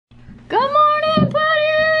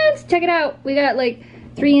check it out. We got like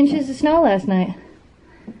 3 inches of snow last night.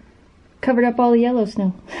 Covered up all the yellow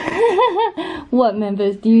snow. What,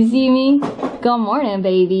 Memphis? Do you see me? Good morning,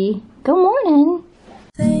 baby. Good morning.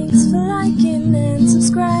 Thanks for liking and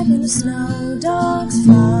subscribing to Snow Dogs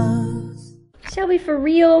Vlogs. Shelby, for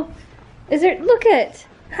real? Is there? Look at.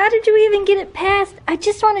 How did you even get it past? I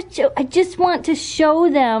just want to show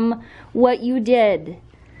them what you did.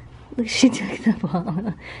 Look, she took the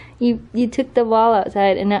ball. You took the ball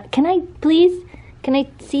outside, and now, can I please? Can I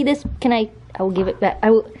see this? Can I? I will give it back.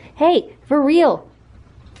 I will. Hey, for real.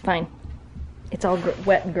 Fine. It's all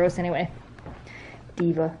wet and gross anyway.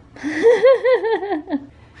 Diva.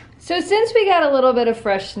 So since we got a little bit of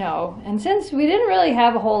fresh snow, and since we didn't really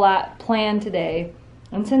have a whole lot planned today,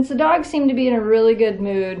 and since the dogs seem to be in a really good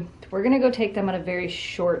mood, we're gonna go take them on a very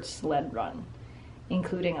short sled run,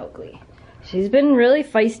 including Oakley. She's been really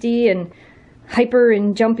feisty and hyper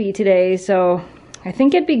and jumpy today, so I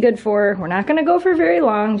think it'd be good for her. We're not gonna go for very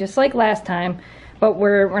long, just like last time, but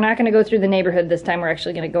we're not gonna go through the neighborhood this time. We're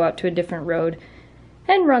actually gonna go out to a different road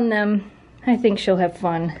and run them. I think she'll have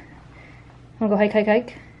fun. Wanna go hike, hike,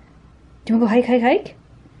 hike? Do you wanna go hike, hike, hike?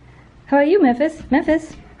 How about you, Memphis?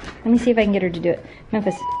 Memphis? Let me see if I can get her to do it.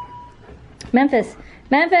 Memphis. Memphis.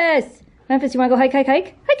 Memphis! Memphis, you wanna go hike, hike, hike?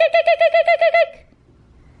 Hike, hike, hike, hike, hike, hike, hike, hike!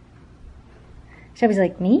 Shelby's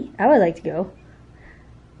like, me? I would like to go.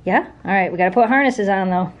 Yeah? Alright, we gotta put harnesses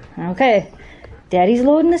on though. Okay. Daddy's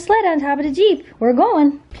loading the sled on top of the Jeep. We're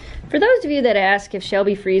going. For those of you that ask if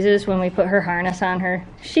Shelby freezes when we put her harness on her,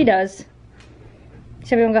 she does.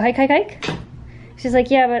 Shelby, wanna go hike, hike, hike? She's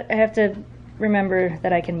like, yeah, but I have to remember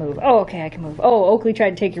that I can move. Oh, okay, I can move. Oh, Oakley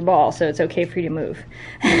tried to take your ball, so it's okay for you to move.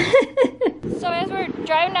 So as we're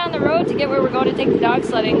driving down the road to get where we're going to take the dog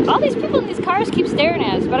sledding, all these people in these cars keep staring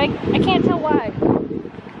at us, but I can't tell why.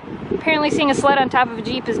 Apparently seeing a sled on top of a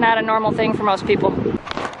Jeep is not a normal thing for most people.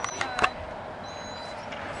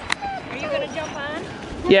 Are you gonna jump on?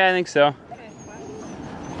 Yeah, I think so.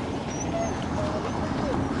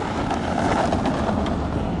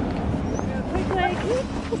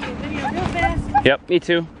 Yep, me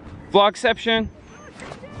too. Vlogception.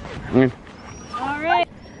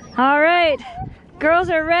 All right. Girls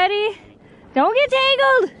are ready. Don't get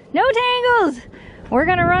tangled. No tangles. We're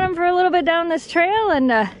gonna run them for a little bit down this trail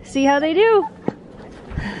and see how they do.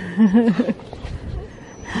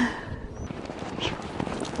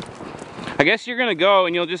 I guess you're gonna go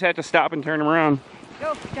and you'll just have to stop and turn them around.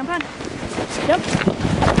 Go, jump on. Jump.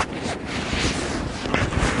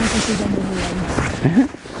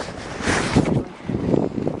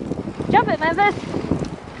 Jump it, Memphis.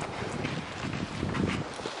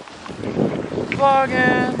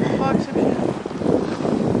 Vlogging. Vlogception.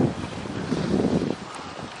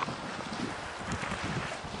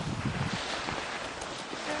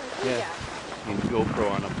 Yeah. You need GoPro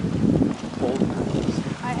on a pole.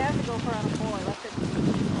 I have the GoPro on a pole. I left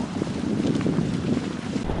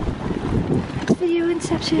it. Video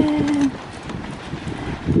inception.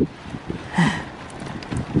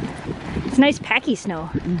 It's nice packy snow.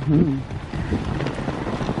 Mm-hmm.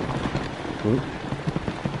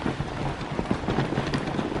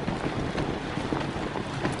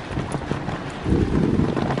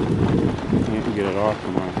 Can't get it off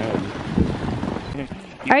from my head.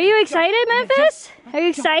 Are you excited, Memphis? Are you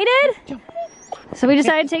excited? So we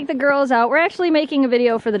decided to take the girls out. We're actually making a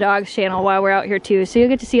video for the Dogs channel while we're out here too, so you'll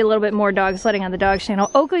get to see a little bit more dog sledding on the Dogs channel.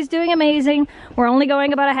 Oakley's doing amazing. We're only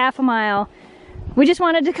going about a half a mile. We just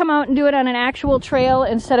wanted to come out and do it on an actual trail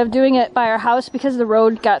instead of doing it by our house because the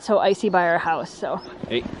road got so icy by our house. So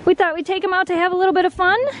we thought we'd take them out to have a little bit of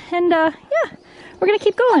fun, and yeah, we're gonna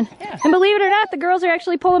keep going. Yeah. And believe it or not, the girls are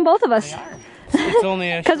actually pulling both of us. They are. It's only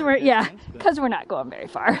a because we're not going very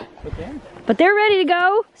far. But they're ready to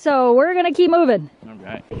go, so we're gonna keep moving. All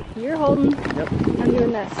right. You're holding. Yep. I'm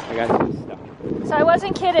doing this. I got this stuff. So I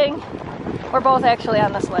wasn't kidding. We're both actually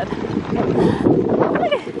on the sled. Look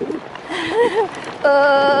at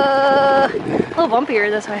a little bumpier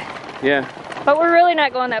this way. Yeah. But we're really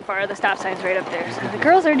not going that far. The stop sign's right up there. So the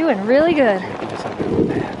girls are doing really good.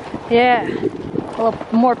 Yeah. A little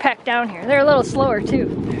more packed down here. They're a little slower too.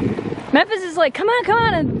 Memphis is like, come on, come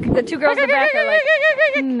on. And the two girls in the back are like,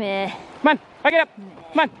 meh. Come on, hike it up.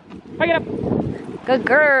 Come on, hike it up. Good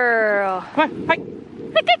girl. Come on, hike.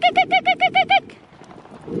 Hike, hike, hike, hike, hike, hike, hike.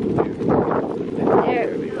 There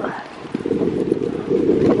we go.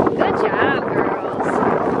 Good job, girls.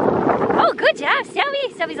 Oh, good job,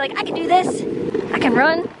 Shelby. Shelby's like, I can do this. I can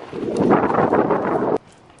run.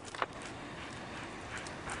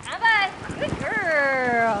 Bye-bye. Good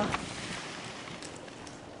girl.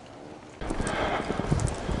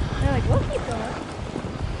 They're like, we'll keep going.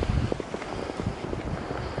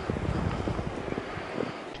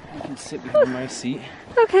 sit behind my seat.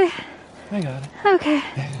 Okay. I got it. Okay.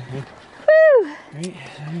 Woo! Right,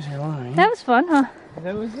 so here's our line. That was fun, huh?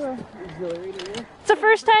 That was exhilarating. It's the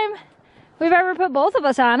first time we've ever put both of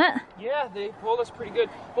us on it. Yeah, they pulled us pretty good.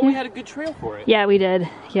 But we had a good trail for it. Yeah, we did.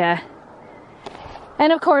 Yeah.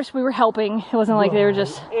 And of course, we were helping. It wasn't like they were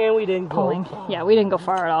just and we didn't pulling. Yeah, we didn't go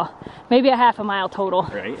far at all. Maybe a half a mile total.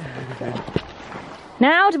 Right. Okay.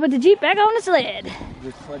 Now to put the Jeep back on the sled.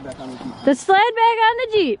 The sled back on the Jeep. The sled back on the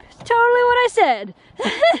Jeep. Totally what I said.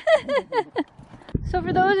 So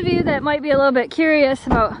for those of you that might be a little bit curious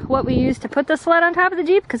about what we use to put the sled on top of the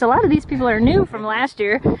Jeep, because a lot of these people are new from last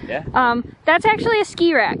year, that's actually a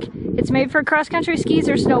ski rack. It's made for cross-country skis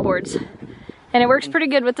or snowboards. And it works pretty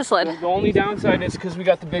good with the sled. The only downside is because we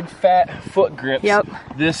got the big fat foot grips. Yep.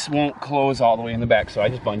 This won't close all the way in the back, so I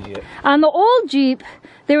just bungee it. On the old Jeep,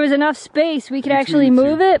 there was enough space we could actually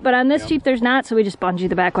move it, but on this Jeep there's not, so we just bungee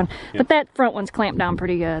the back one. But that front one's clamped down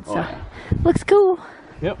pretty good, so looks cool.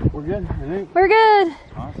 Yep, we're good, I think. We're good.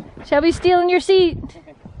 Awesome. Shelby's stealing your seat.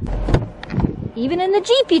 Even in the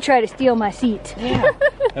Jeep you try to steal my seat. Yeah.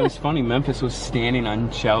 That was funny. Memphis was standing on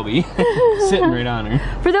Shelby, sitting right on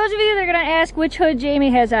her. For those of you that are gonna ask which hood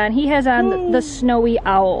Jamie has on, he has on the Snowy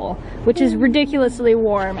Owl, which is ridiculously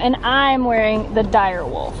warm, and I'm wearing the Dire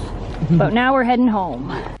Wolf. But now we're heading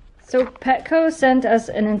home. So Petco sent us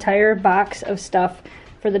an entire box of stuff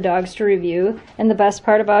for the dogs to review, and the best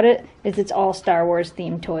part about it is it's all Star Wars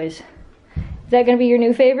themed toys. Is that gonna be your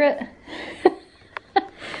new favorite?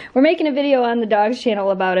 We're making a video on the Dogs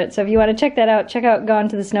channel about it, so if you want to check that out, check out Gone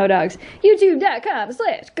to the Snow Dogs.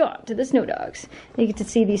 YouTube.com/Gone to the Snow Dogs. You get to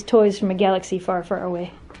see these toys from a galaxy far, far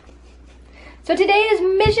away. So today is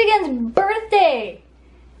Michigan's birthday!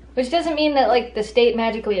 Which doesn't mean that like the state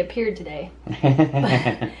magically appeared today.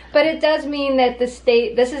 But it does mean that the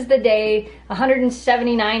state, this is the day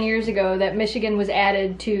 179 years ago that Michigan was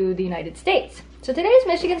added to the United States. So today is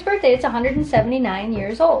Michigan's birthday. It's 179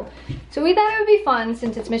 years old. So we thought it would be fun,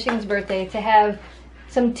 since it's Michigan's birthday, to have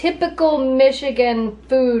some typical Michigan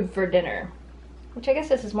food for dinner. Which I guess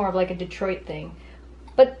this is more of like a Detroit thing.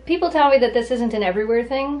 But people tell me that this isn't an everywhere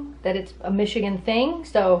thing, that it's a Michigan thing,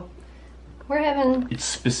 so we're having... It's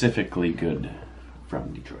specifically good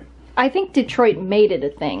from Detroit. I think Detroit made it a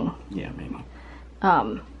thing. Yeah, maybe.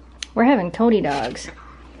 We're having Coney Dogs.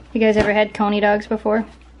 You guys ever had Coney Dogs before?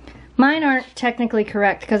 Mine aren't technically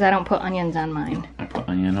correct because I don't put onions on mine. I put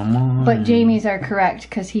onion on mine. But Jamie's are correct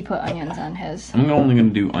because he put onions on his. I'm only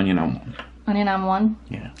going to do onion on one. Onion on one?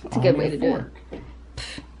 Yeah. That's a good way to do it.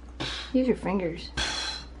 Use your fingers.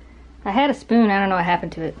 I had a spoon. I don't know what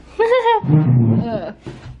happened to it.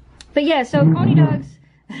 But yeah, so Coney Dogs.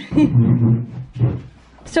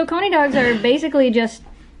 So Coney Dogs are basically just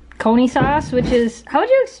Coney sauce, which is... How would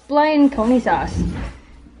you explain Coney sauce?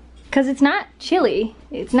 Because it's not chili.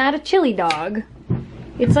 It's not a chili dog.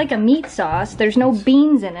 It's like a meat sauce. There's no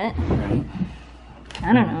beans in it. Right.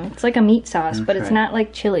 I don't know. It's like a meat sauce, but it's not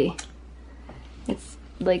like chili. It's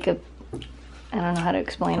like a... I don't know how to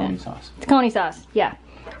explain Coney it. sauce. It's Coney sauce, yeah.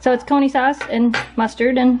 So it's Coney sauce and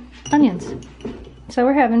mustard and onions. So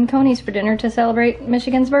we're having Coney's for dinner to celebrate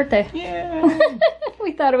Michigan's birthday. Yeah.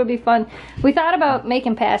 We thought it would be fun. We thought about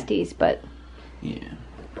making pasties, but... Yeah.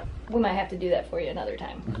 We might have to do that for you another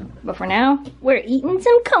time. But for now, we're eating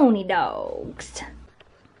some Coney Dogs.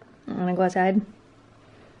 You wanna go outside?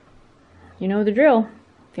 You know the drill.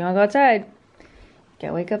 If you wanna go outside, you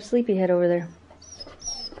gotta wake up Sleepyhead over there.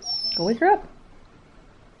 Go wake her up.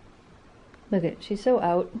 Look at, she's so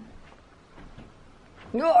out.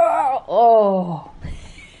 Oh!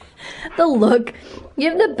 The look. You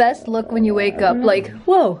have the best look when you wake up, like,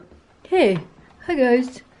 whoa, hey, hi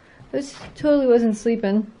guys. This totally wasn't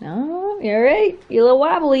sleeping. No, you're right. You're a little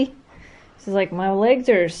wobbly. She's like, my legs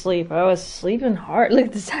are asleep. I was sleeping hard. Look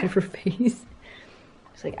at the side of her face.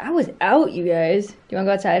 She's like, I was out, you guys. Do you want to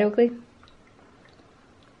go outside, Oakley?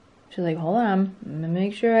 She's like, hold on. I'm going to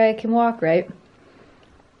make sure I can walk right.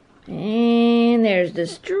 And there's the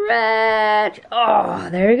stretch. Oh,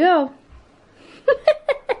 there you go.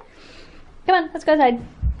 Come on, let's go outside. Want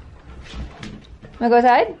to go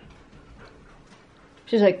outside?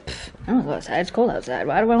 She's like, I don't want to go outside. It's cold outside.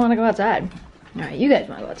 Why do I want to go outside? All right, you guys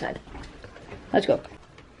want to go outside. Let's go.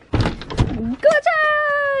 Go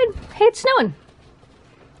outside! Hey, it's snowing.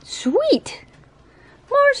 Sweet.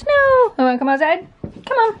 More snow. You want to come outside?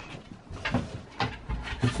 Come on.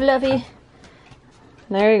 Fluffy.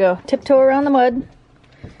 There you go. Tiptoe around the mud.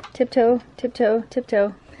 Tiptoe, tiptoe,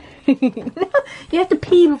 tiptoe. You have to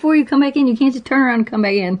pee before you come back in. You can't just turn around and come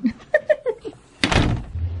back in.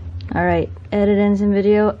 Alright, editing some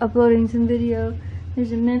video, uploading some video.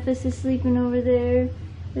 There's a Memphis is sleeping over there.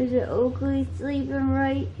 There's an Oakley sleeping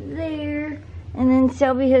right there. And then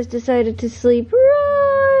Selby has decided to sleep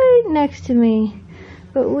right next to me.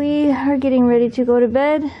 But we are getting ready to go to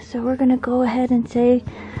bed, so we're gonna go ahead and say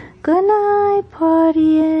good night,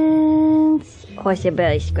 audience. Oh, I said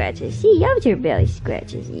belly scratches. See, that was your belly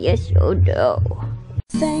scratches. Yes, oh no.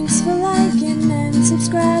 Thanks for liking and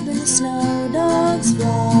subscribing to Snow Dogs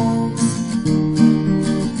Vlog.